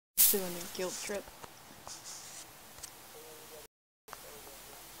doing a guilt trip.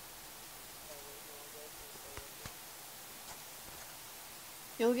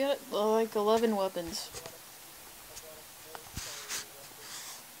 You'll get, like, 11 weapons.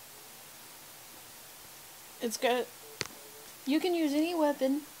 It's got... You can use any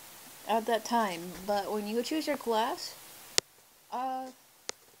weapon at that time, but when you choose your class,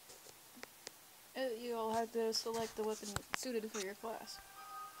 you'll have to select the weapon suited for your class.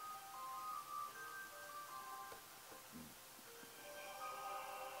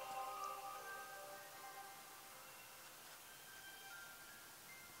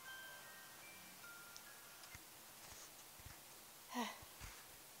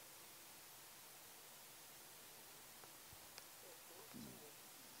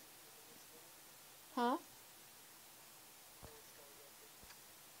 Huh?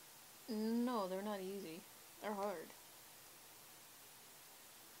 No, they're not easy. They're hard.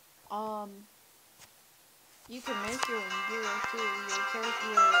 You can make your own gear too. Your friend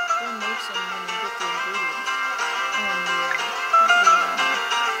makes them when you get the ingredients. And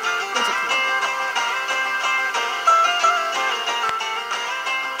what's it called?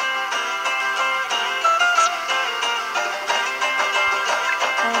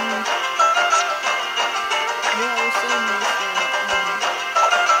 Yeah, I was saying this,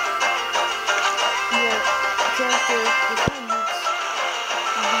 your character, your friend makes the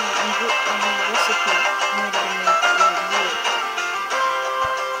recipe in order to make your gear.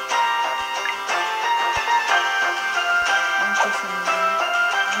 I'm pushing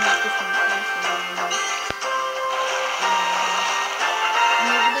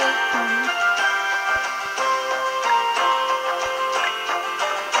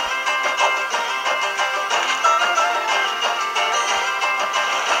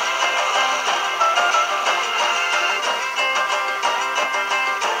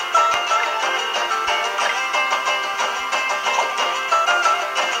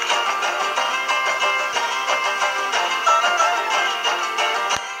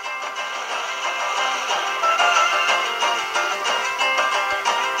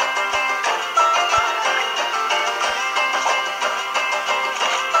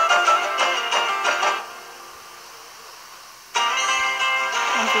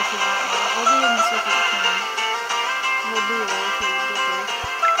I'll be in the second time. We'll do it right till we get there.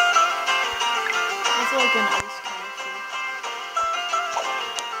 It's like an ice capsule.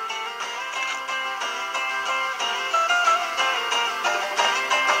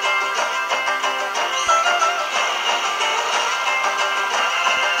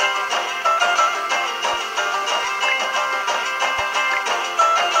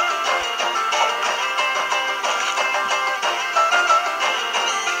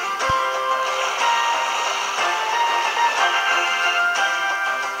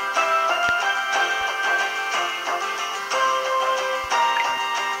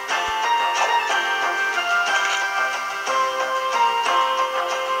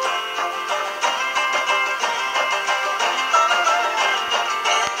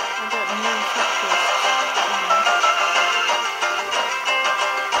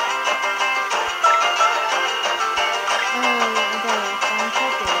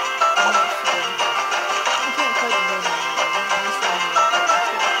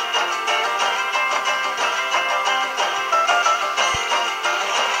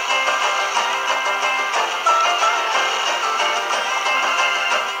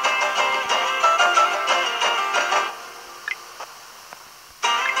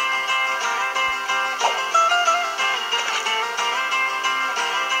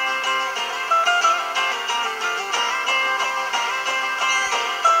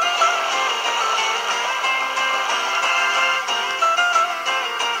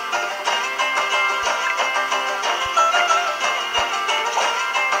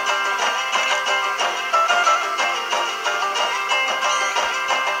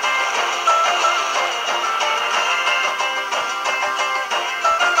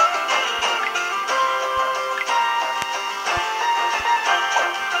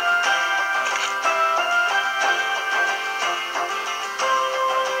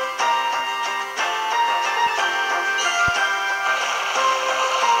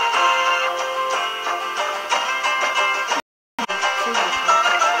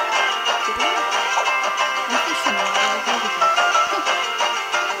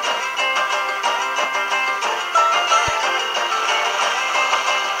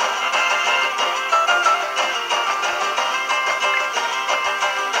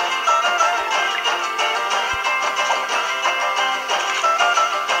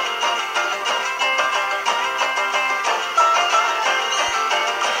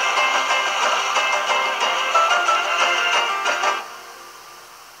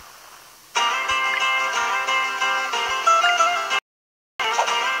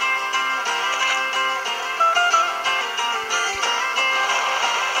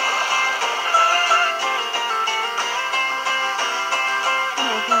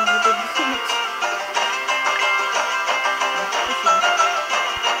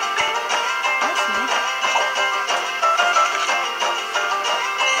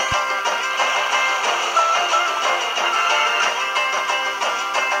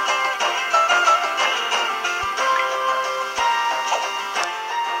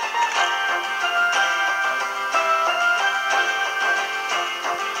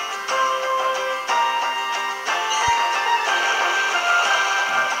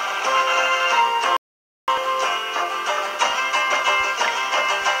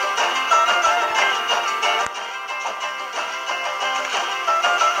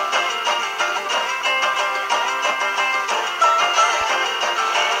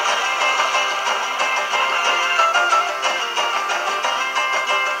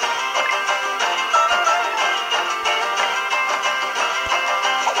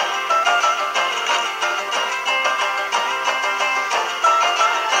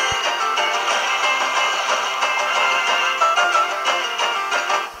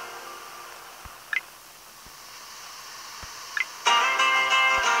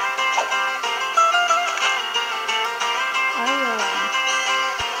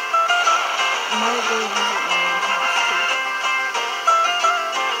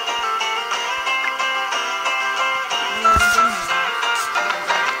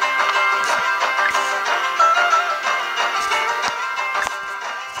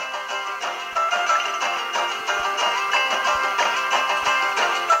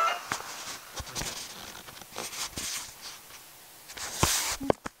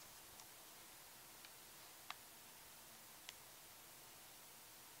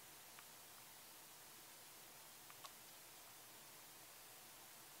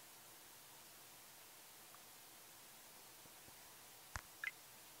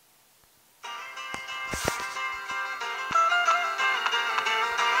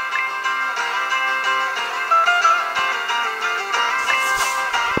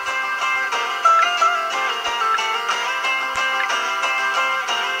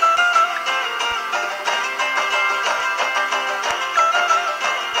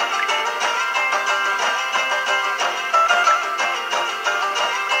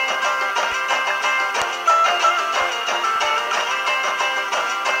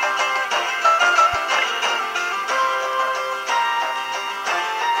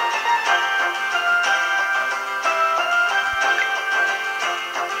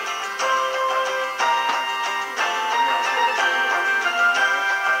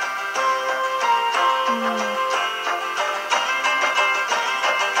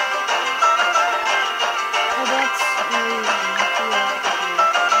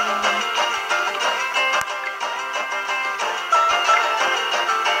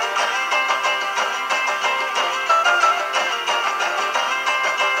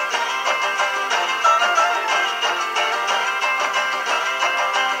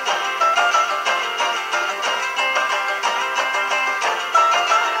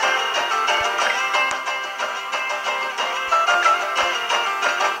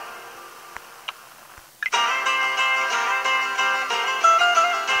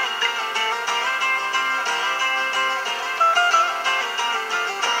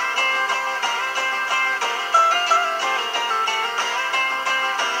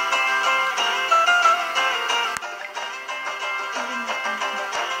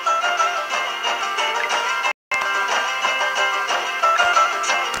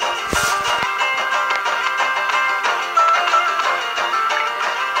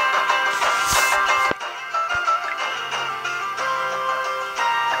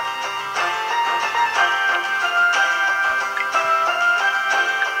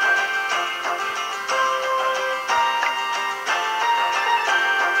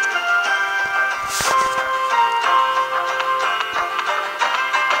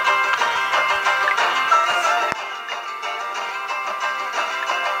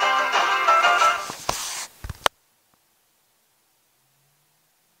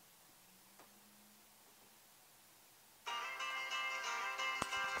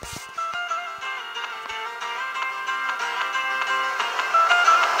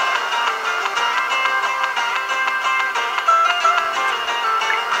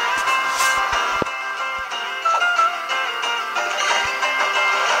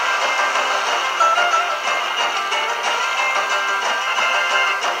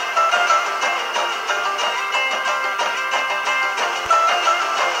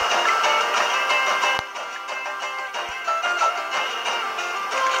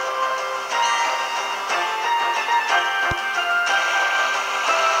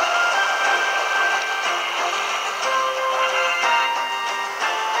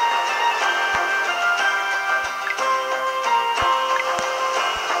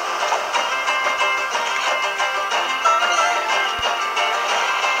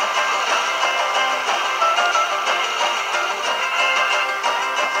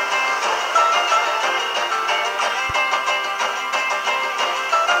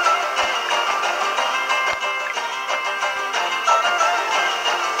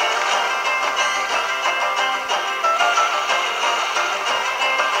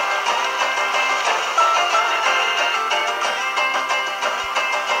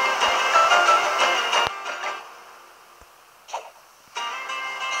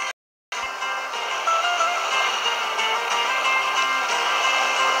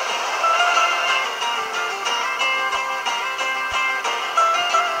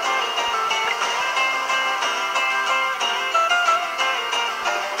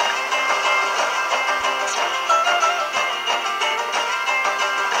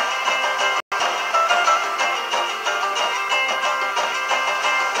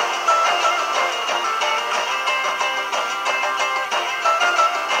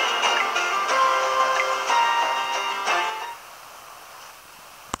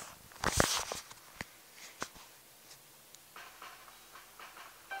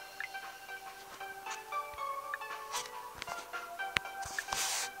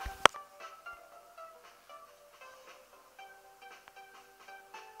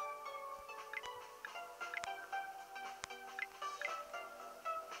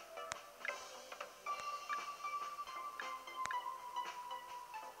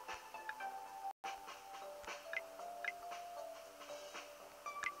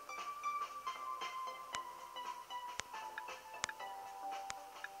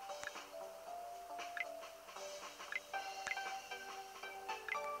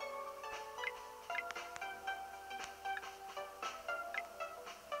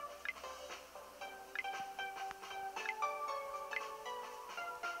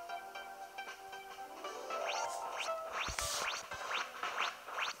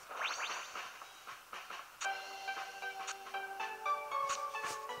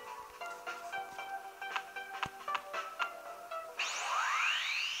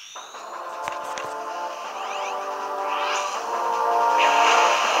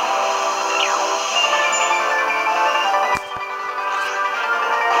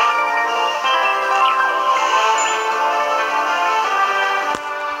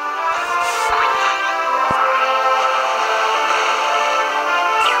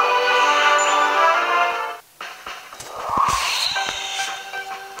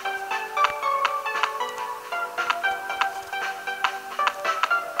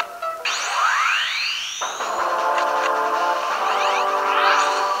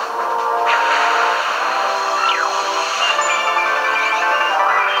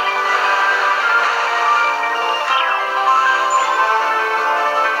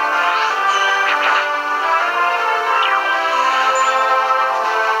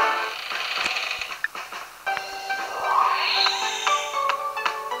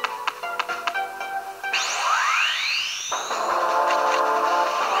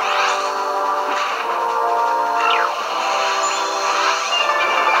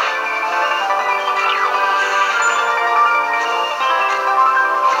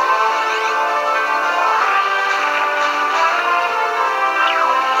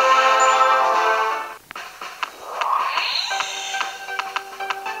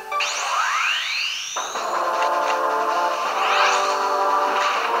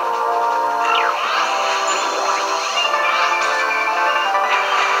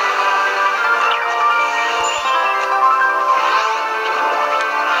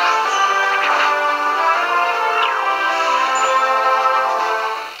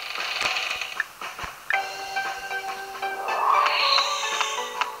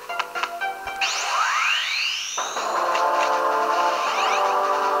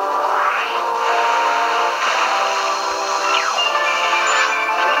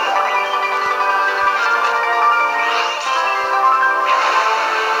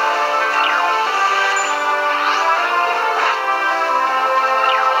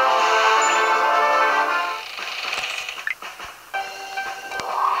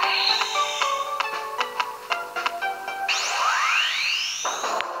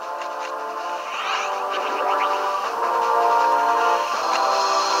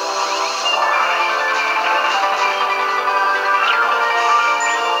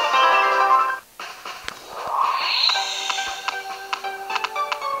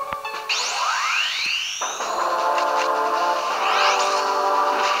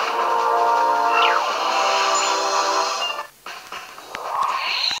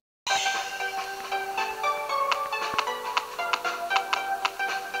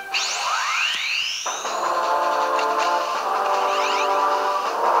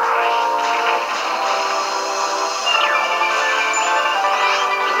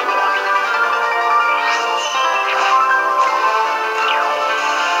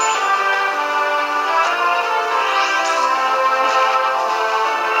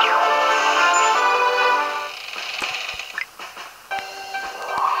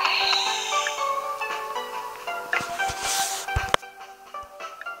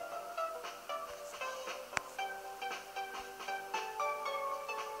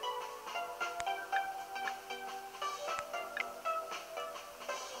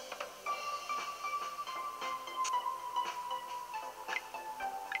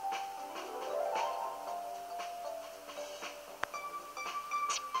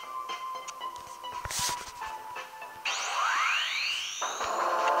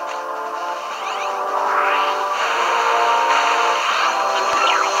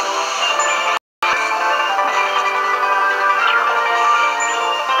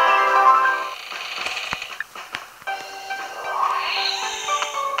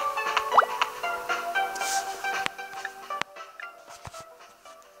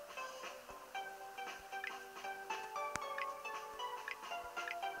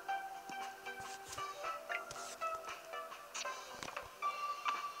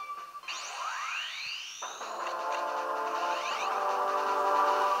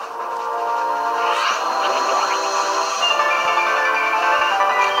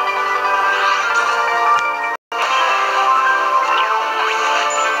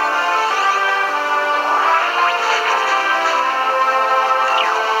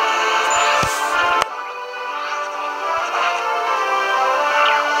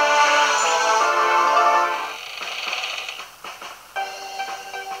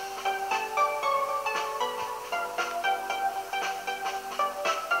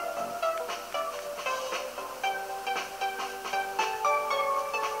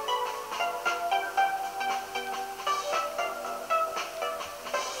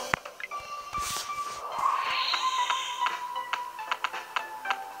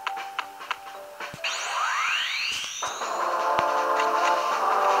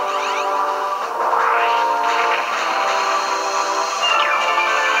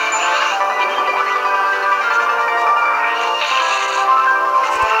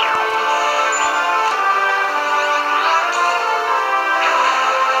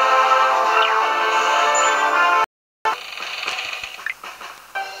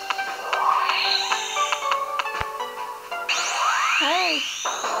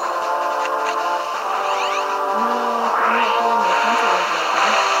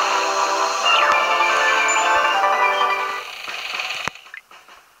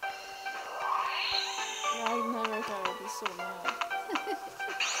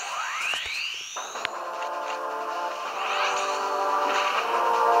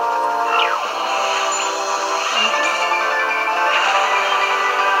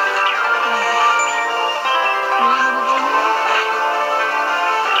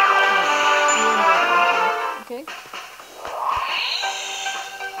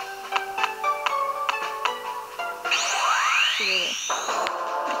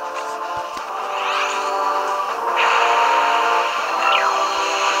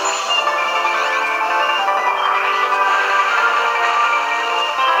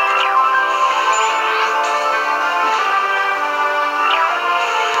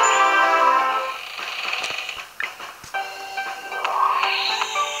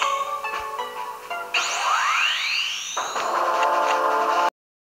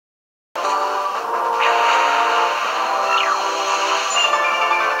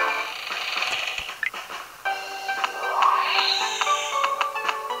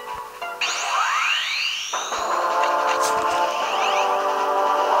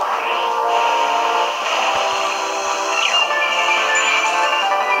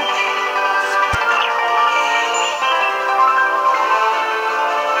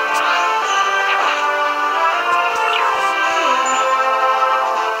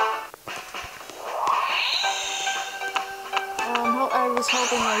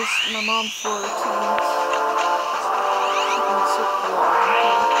 my mom for 2 weeks. She's been sick for a while.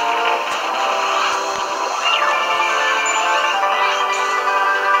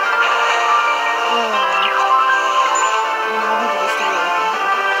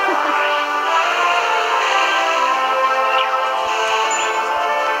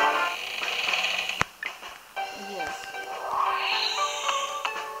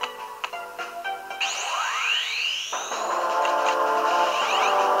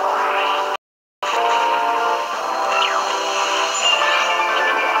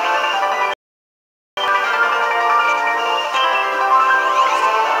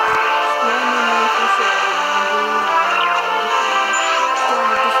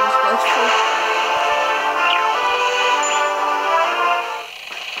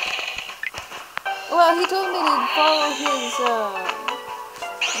 Well, he told me to follow his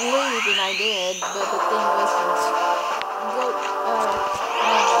lead, and I did, but the thing was, since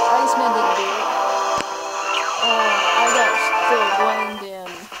Iceman didn't do it, I got still blamed,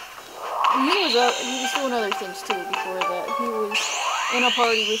 and he was doing other things too before that. He was in a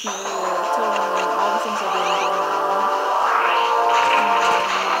party with me earlier, telling me all the things I did doing wrong. And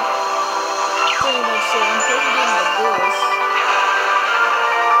pretty much said, I'm pretty good like this.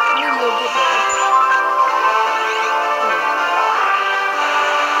 Maybe you'll get better.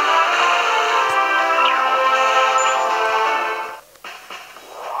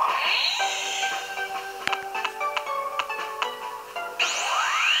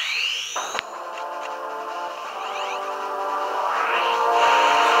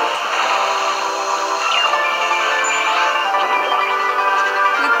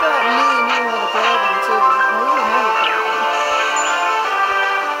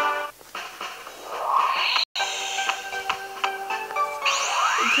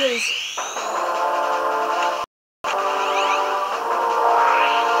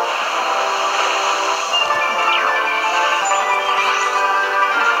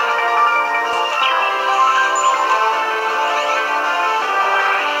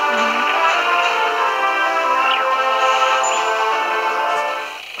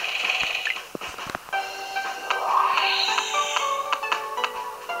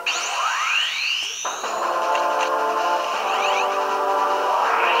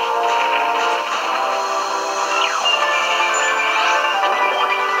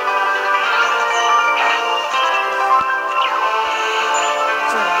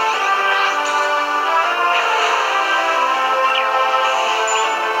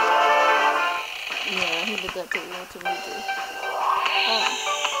 Because that to me too.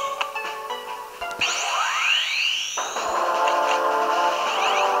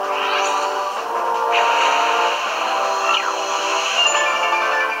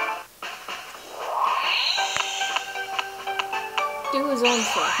 Do his own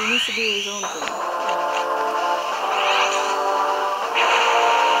stuff. He needs to do his own thing.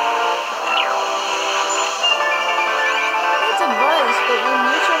 That's advice, but when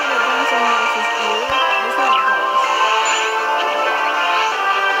you're trying to bring someone else's ear, that's not advice.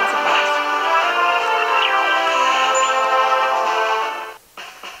 That's advice.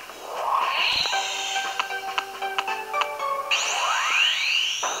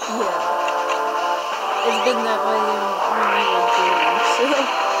 Yeah. It's been that way when we were dating,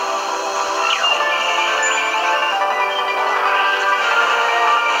 so...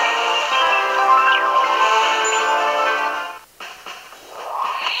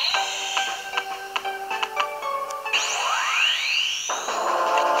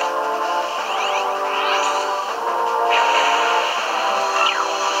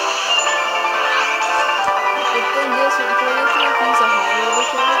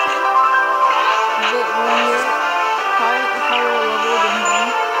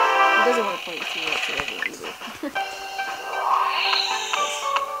 Doesn't want to play with you whatsoever either.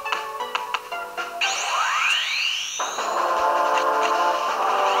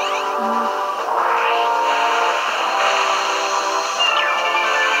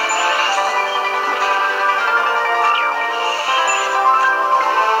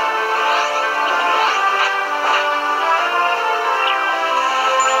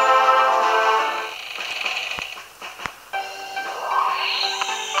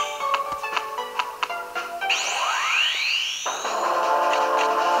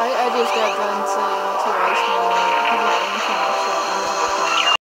 I just got done saying to Iceman that he didn't anything like that.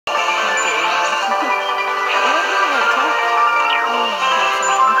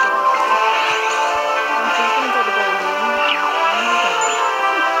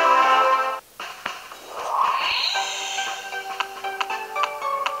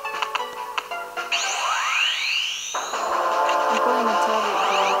 I'm playing a tablet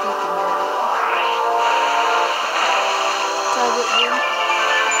game.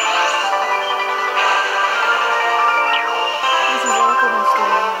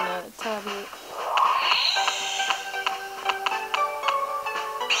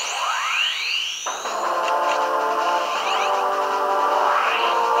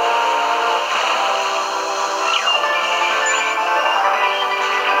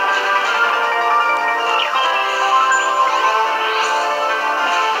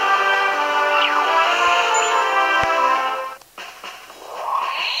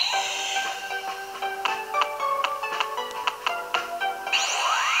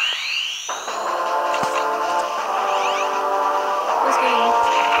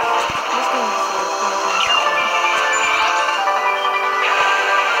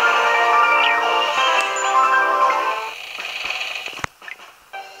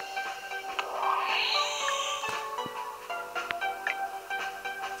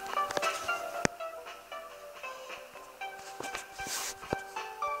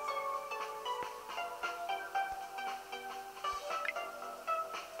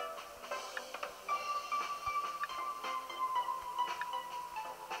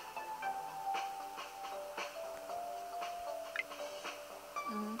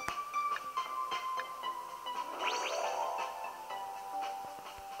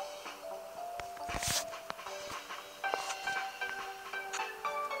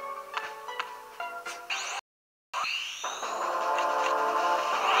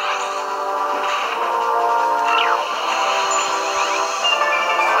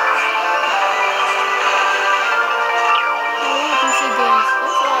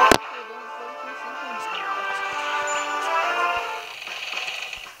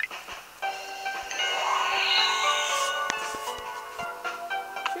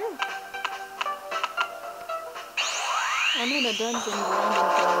 I'm in a dungeon grinding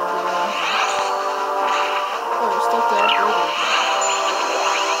for or stuff to upgrade.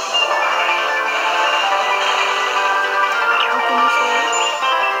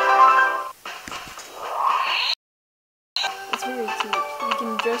 It's very cute. You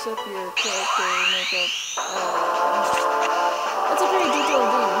can dress up your character and make up. It's a very detailed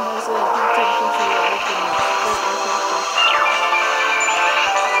game. It has a detailed feature that you can create your character.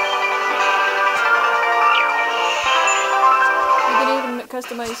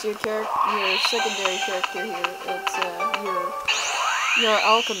 Customize your secondary character here. It's your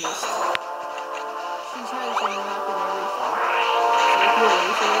alchemist. She has your map and everything. So if you're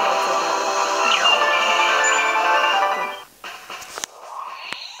lazy, that's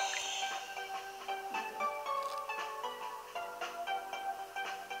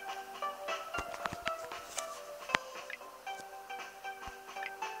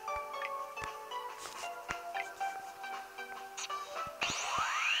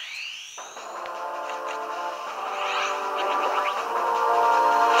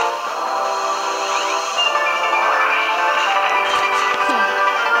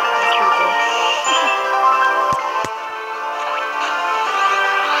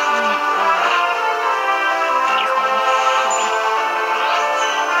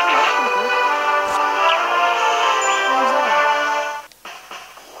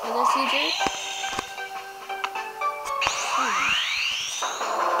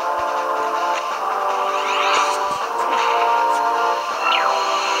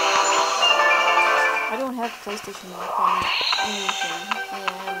PlayStation Lock on anything,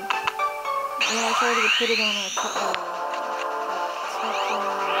 and when I try to put it on a smartphone,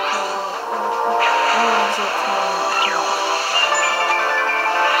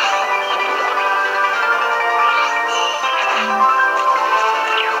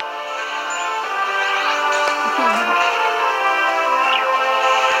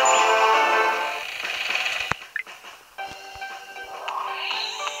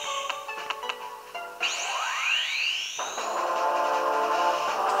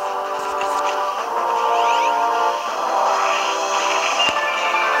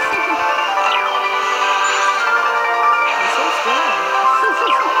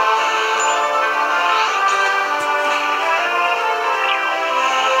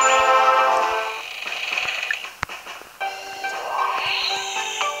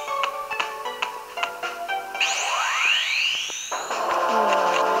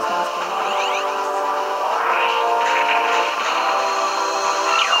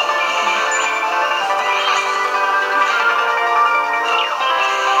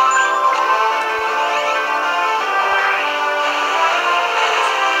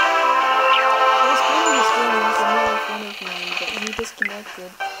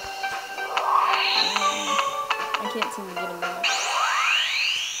 disconnected. I can't seem to get him back.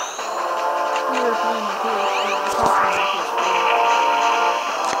 We were playing on PS4.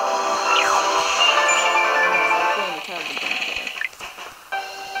 Playing the card again together.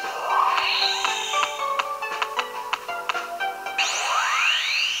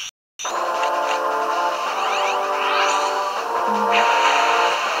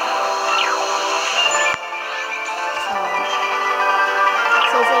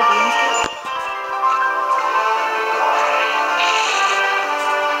 So it's like instant.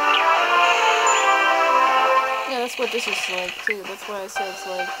 Yeah, that's what this is like too. That's why I said it's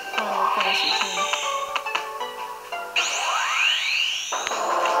like Final Fantasy X.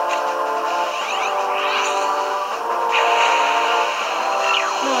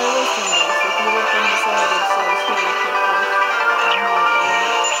 No, it was turn-based. If you look on the side, it says here you click this.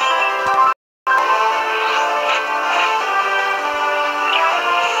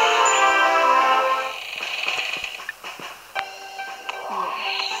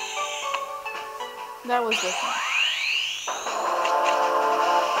 That was different.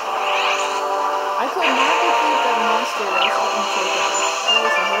 I could not defeat that monster that was in Choco. That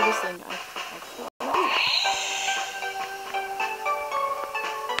was the hardest thing I could do.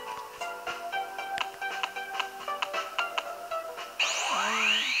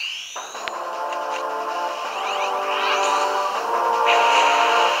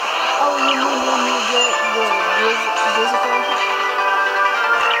 Oh, you mean when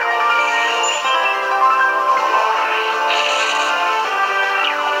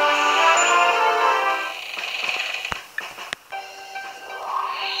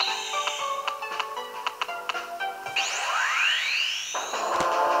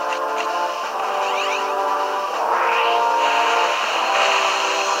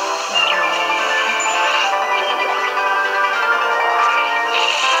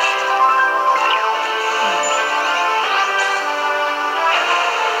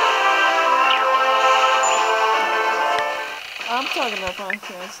talking about Final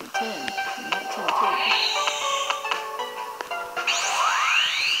Fantasy 10, not 10 2.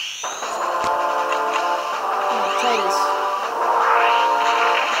 Titus.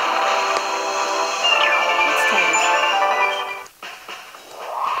 It's Titus.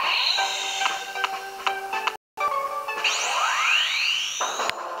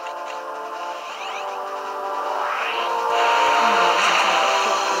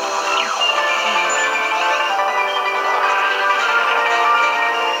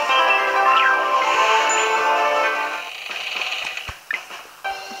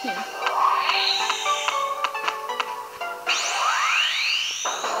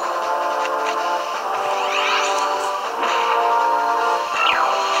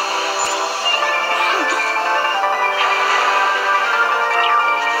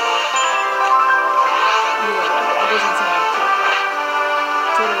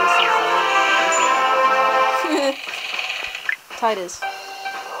 Titus.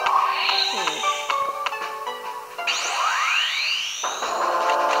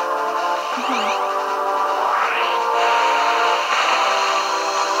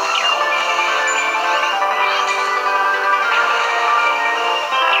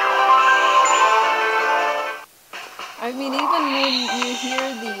 I mean, even when you hear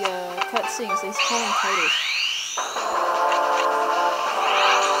the cutscenes, they call him Titus.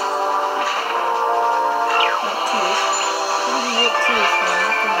 Not Titus. Where did you get Titus from?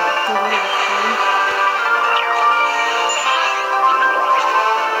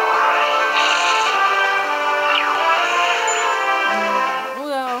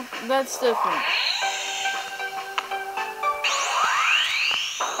 Well, that's different.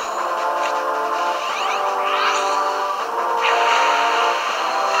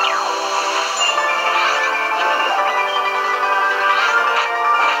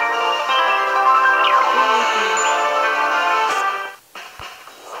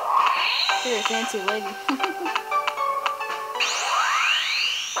 Very fancy lady.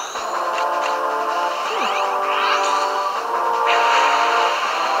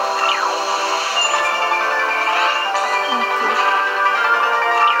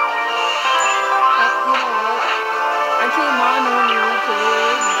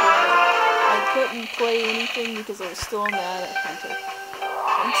 Couldn't play anything because I was still mad at Hunter.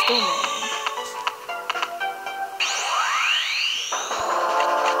 I'm still mad at him.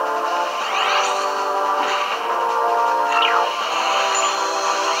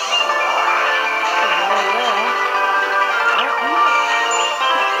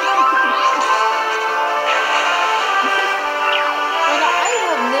 And I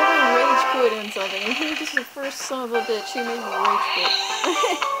have never rage quit on something. I think this is the first son of a bitch who made me rage quit.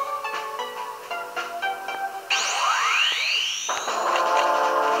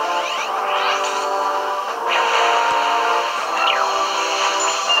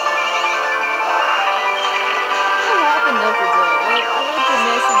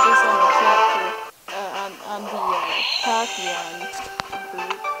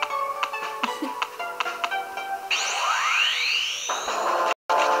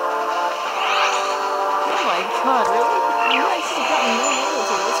 God, really? You guys have gotten no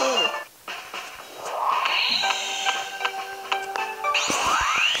loyalty whatsoever.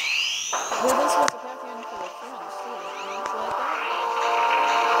 Well, this was a Patreon for friends, too. You like that?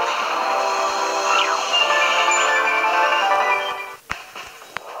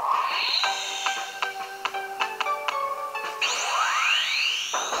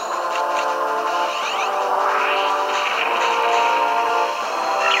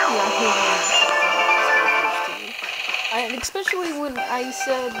 Especially when I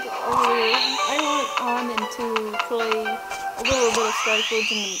said earlier, I went on to play a little bit of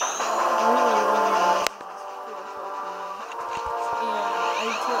Skyforge and really and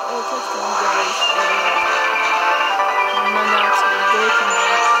I texted you guys my mouth's been glitching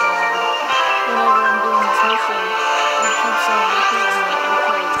out, and whenever I'm doing this mission, it keeps on repeating it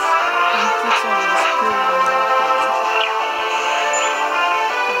because it keeps on disappearing on the page.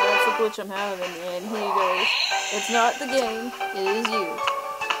 So that's the glitch I'm having, and here you go. It's not the game, it is you.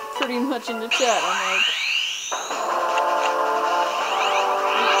 Pretty much in the chat, I'm like...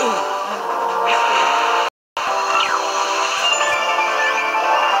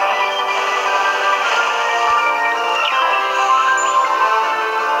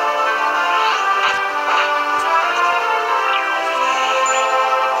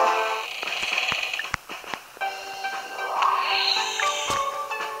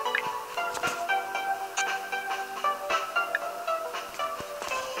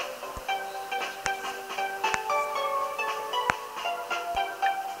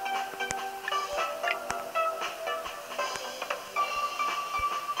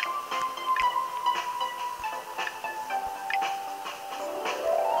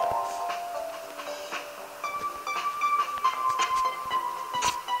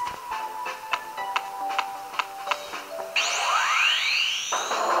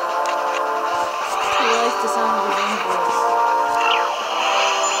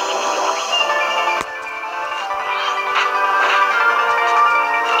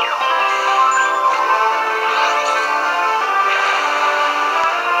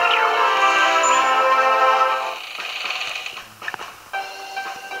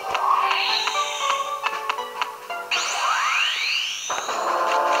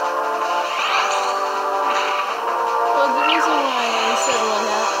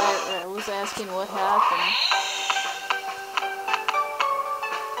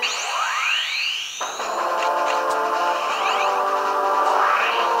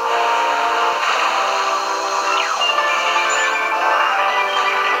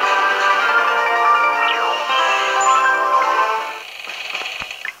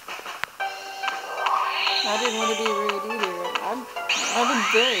 I didn't want to be rude either. I've been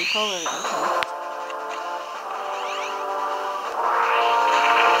very tolerant with him.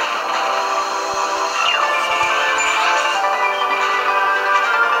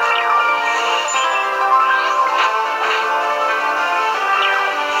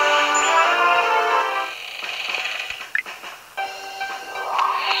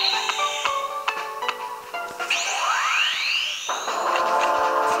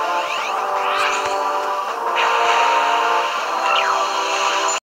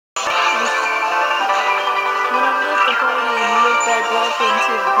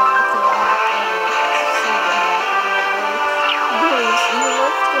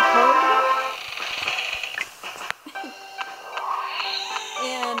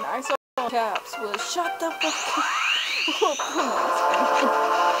 And I saw caps was shut the fuck up. Oh, come on, I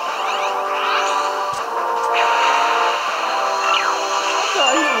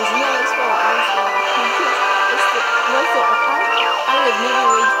thought he was not as far as I have never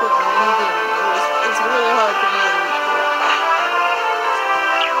rage quit in any game. It's really hard for me to rage quit.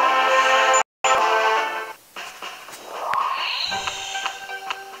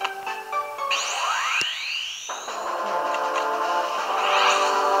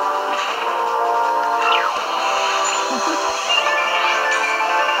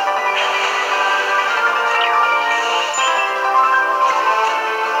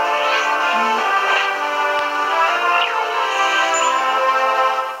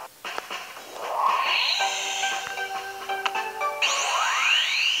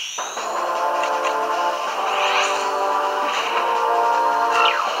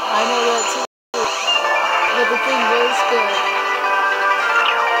 I know that too. But the thing was that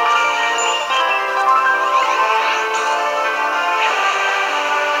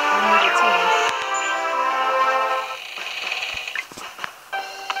I need a team.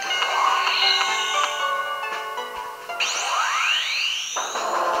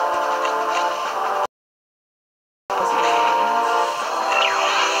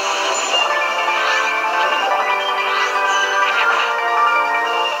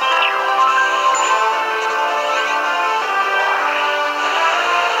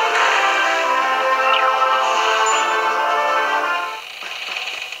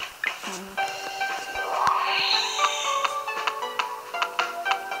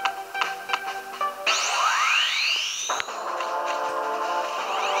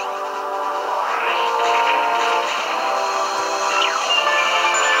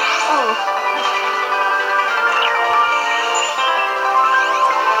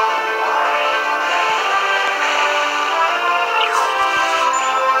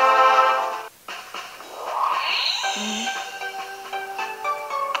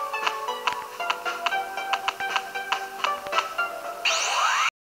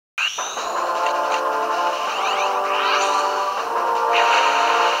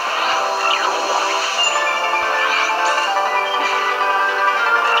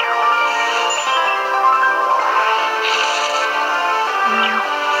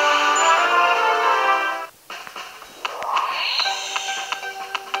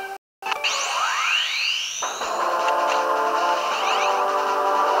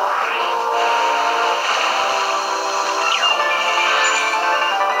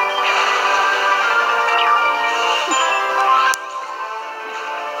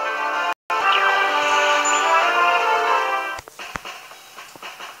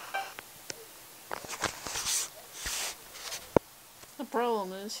 The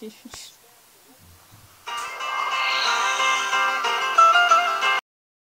problem is